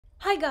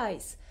Hi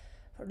guys!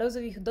 For those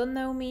of you who don't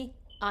know me,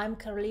 I'm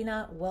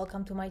Carolina,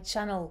 welcome to my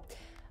channel.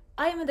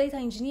 I am a data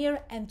engineer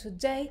and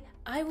today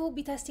I will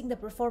be testing the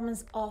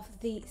performance of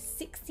the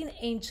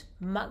 16-inch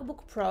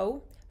MacBook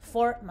Pro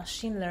for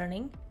machine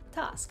learning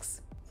tasks.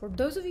 For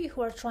those of you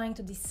who are trying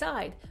to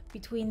decide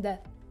between the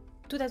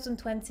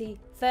 2020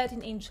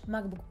 13-inch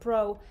MacBook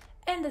Pro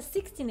and the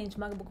 16-inch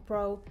MacBook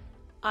Pro,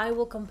 I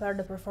will compare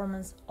the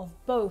performance of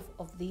both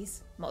of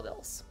these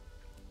models.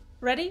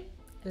 Ready?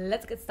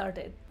 Let's get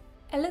started.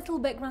 A little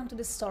background to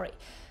the story.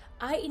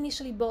 I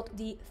initially bought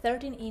the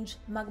 13-inch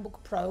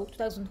MacBook Pro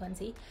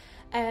 2020,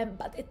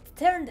 but it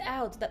turned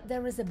out that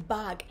there is a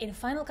bug in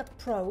Final Cut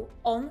Pro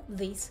on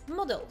these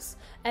models.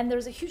 And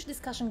there's a huge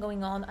discussion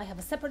going on. I have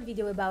a separate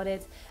video about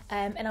it,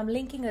 and I'm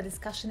linking the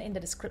discussion in the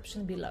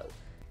description below.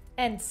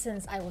 And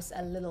since I was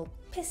a little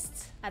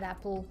pissed at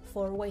Apple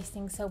for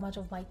wasting so much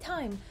of my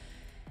time,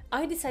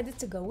 I decided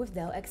to go with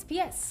Dell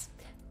XPS.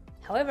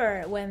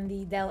 However, when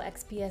the Dell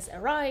XPS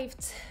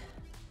arrived,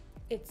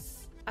 its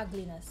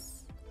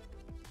ugliness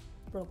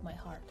broke my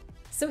heart.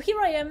 So here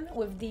I am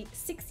with the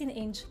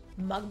 16-inch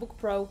MacBook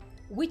Pro,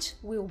 which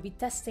we will be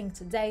testing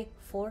today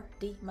for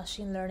the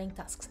machine learning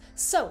tasks.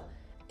 So,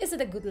 is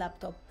it a good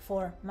laptop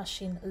for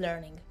machine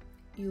learning?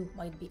 You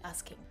might be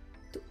asking.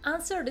 To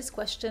answer this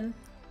question,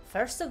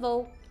 first of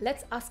all,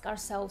 let's ask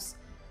ourselves,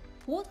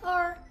 what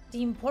are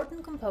the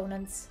important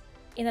components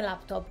in a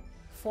laptop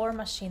for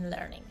machine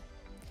learning?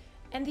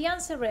 And the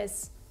answer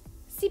is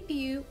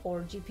CPU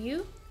or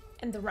GPU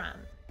and the RAM.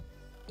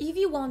 If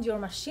you want your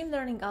machine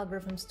learning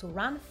algorithms to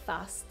run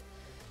fast,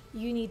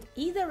 you need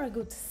either a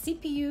good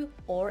CPU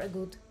or a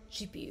good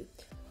GPU.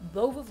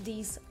 Both of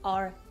these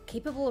are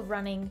capable of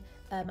running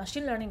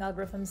machine learning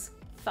algorithms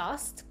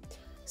fast,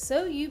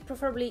 so you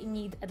preferably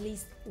need at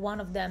least one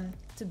of them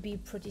to be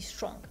pretty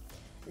strong.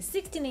 The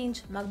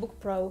 16-inch MacBook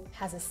Pro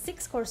has a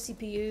 6-core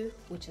CPU,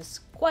 which is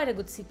quite a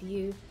good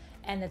CPU,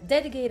 and a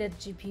dedicated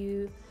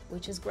GPU,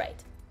 which is great.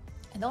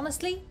 And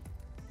honestly,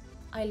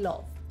 I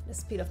love the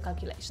speed of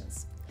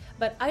calculations.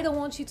 But I don't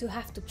want you to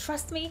have to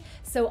trust me,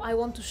 so I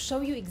want to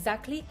show you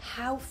exactly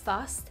how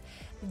fast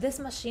this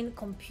machine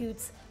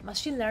computes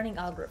machine learning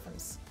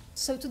algorithms.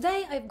 So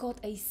today I've got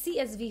a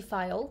CSV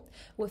file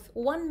with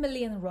 1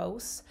 million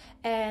rows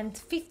and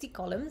 50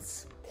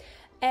 columns.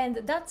 And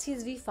that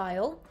CSV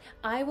file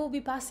I will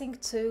be passing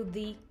to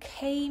the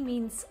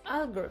k-means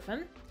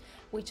algorithm,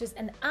 which is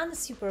an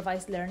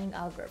unsupervised learning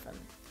algorithm.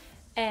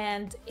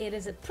 And it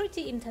is a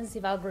pretty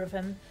intensive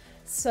algorithm,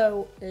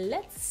 so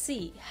let's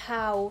see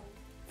how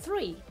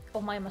 3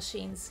 of my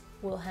machines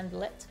will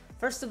handle it.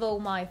 First of all,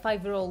 my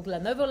 5-year-old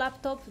Lenovo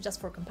laptop,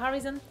 just for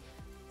comparison.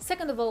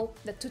 Second of all,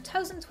 the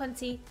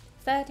 2020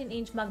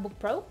 13-inch MacBook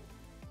Pro.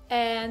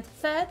 And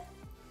third,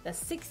 the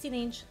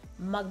 16-inch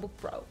MacBook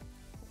Pro.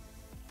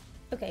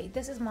 Okay,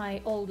 this is my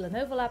old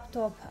Lenovo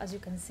laptop. As you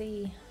can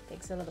see, it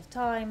takes a lot of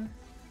time.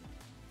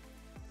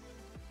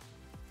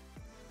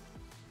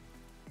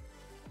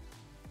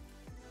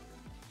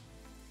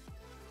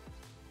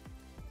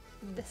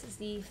 This is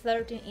the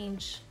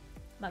 13-inch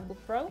MacBook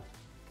Pro.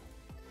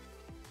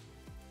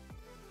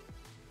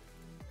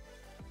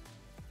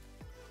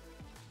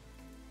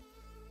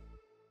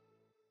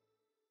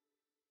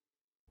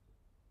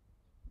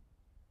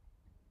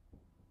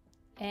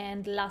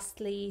 And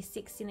lastly,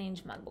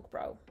 16-inch MacBook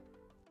Pro.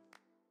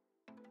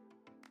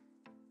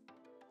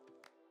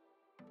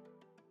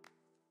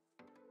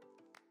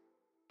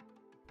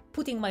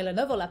 Putting my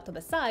Lenovo laptop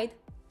aside,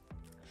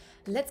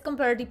 let's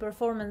compare the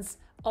performance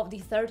of the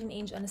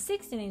 13-inch and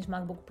 16-inch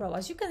MacBook Pro.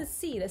 As you can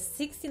see, the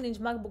 16-inch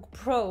MacBook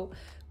Pro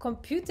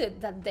computed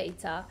that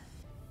data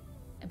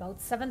about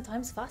 7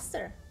 times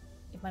faster,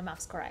 if my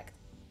math's correct.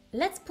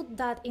 Let's put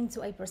that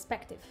into a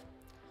perspective.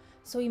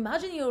 So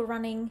imagine you're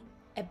running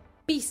a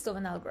beast of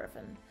an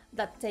algorithm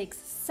that takes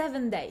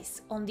 7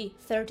 days on the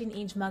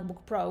 13-inch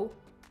MacBook Pro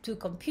to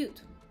compute.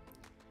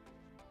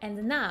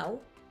 And now,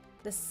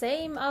 the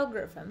same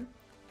algorithm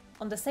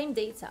on the same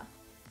data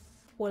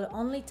will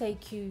only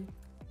take you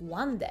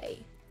 1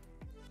 day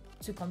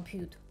to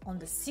compute on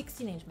the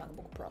 16-inch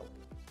MacBook Pro.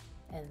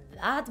 And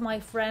that, my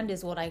friend,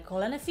 is what I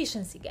call an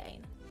efficiency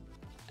gain.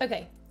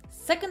 Okay,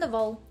 second of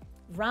all,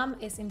 RAM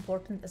is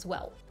important as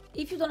well.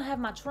 If you don't have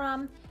much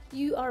RAM,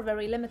 you are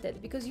very limited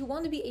because you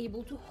want to be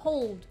able to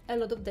hold a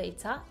lot of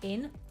data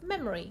in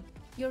memory.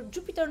 Your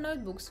Jupyter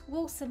notebooks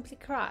will simply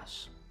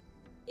crash.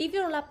 If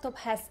your laptop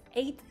has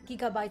 8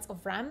 GB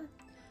of RAM,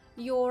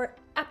 your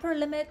upper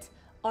limit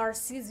are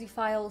CSV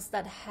files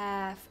that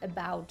have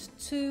about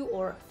 2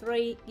 or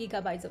 3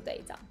 GB of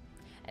data.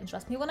 And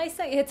trust me when I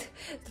say it,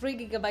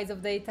 3 GB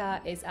of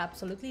data is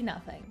absolutely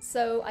nothing.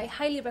 So I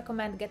highly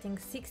recommend getting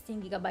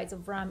 16 GB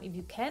of RAM if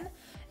you can.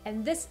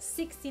 And this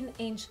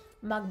 16-inch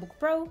MacBook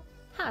Pro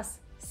has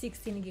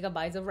 16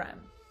 GB of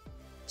RAM.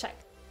 Check.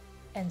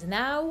 And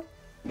now,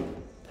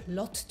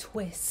 plot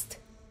twist.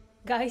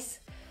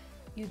 Guys,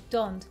 you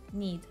don't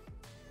need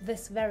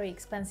this very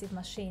expensive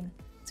machine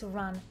to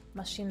run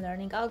machine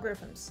learning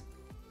algorithms.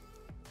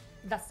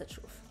 That's the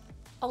truth.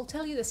 I'll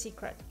tell you the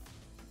secret.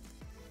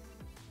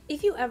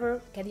 If you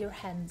ever get your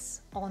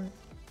hands on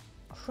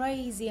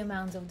crazy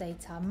amounts of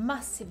data,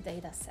 massive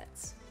data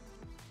sets.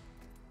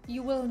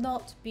 You will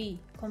not be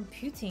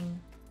computing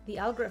the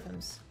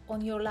algorithms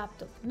on your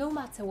laptop, no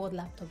matter what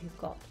laptop you've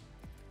got.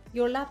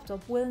 Your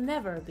laptop will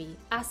never be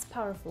as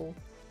powerful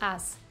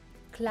as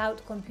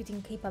cloud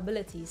computing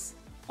capabilities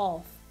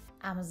of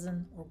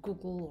Amazon or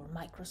Google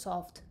or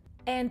Microsoft.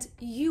 And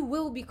you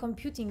will be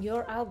computing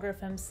your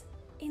algorithms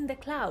in the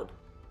cloud.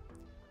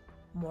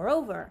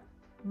 Moreover,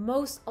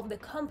 most of the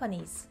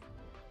companies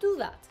do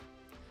that.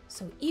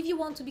 So if you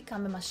want to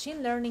become a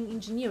machine learning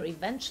engineer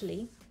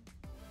eventually,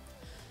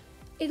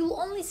 it will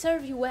only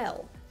serve you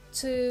well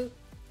to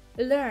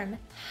learn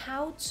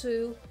how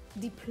to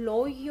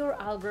deploy your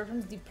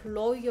algorithms,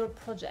 deploy your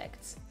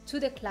projects to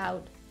the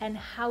cloud, and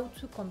how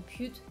to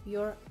compute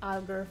your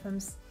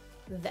algorithms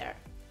there.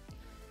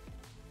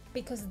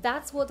 Because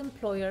that's what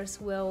employers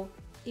will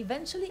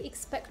eventually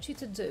expect you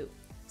to do.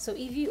 So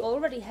if you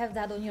already have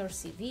that on your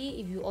CV,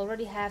 if you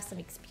already have some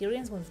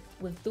experience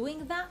with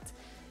doing that,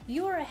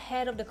 you're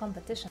ahead of the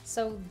competition.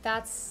 So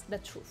that's the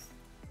truth.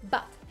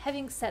 But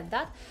having said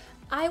that,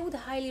 I would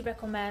highly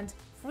recommend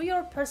for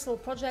your personal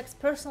projects,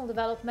 personal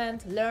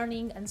development,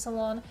 learning, and so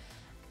on,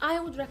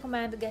 I would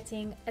recommend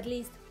getting at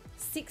least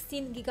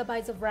 16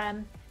 gigabytes of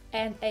RAM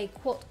and a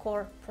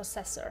quad-core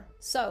processor.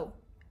 So,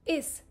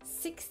 is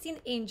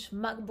 16-inch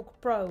MacBook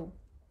Pro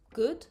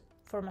good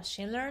for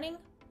machine learning?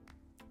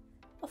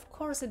 Of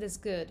course it is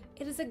good.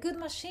 It is a good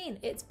machine.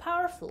 It's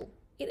powerful.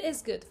 It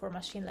is good for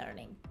machine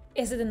learning.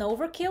 Is it an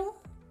overkill?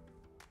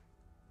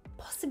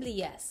 Possibly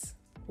yes.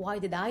 Why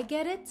did I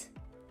get it?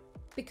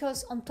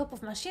 Because on top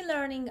of machine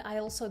learning, I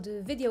also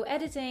do video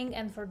editing,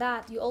 and for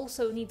that you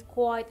also need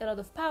quite a lot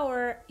of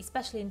power,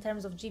 especially in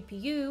terms of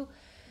GPU.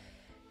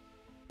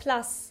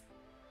 Plus,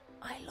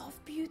 I love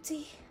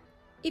beauty.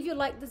 If you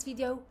like this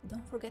video,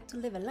 don't forget to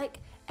leave a like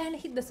and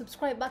hit the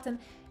subscribe button,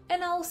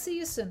 and I'll see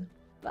you soon.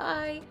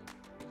 Bye!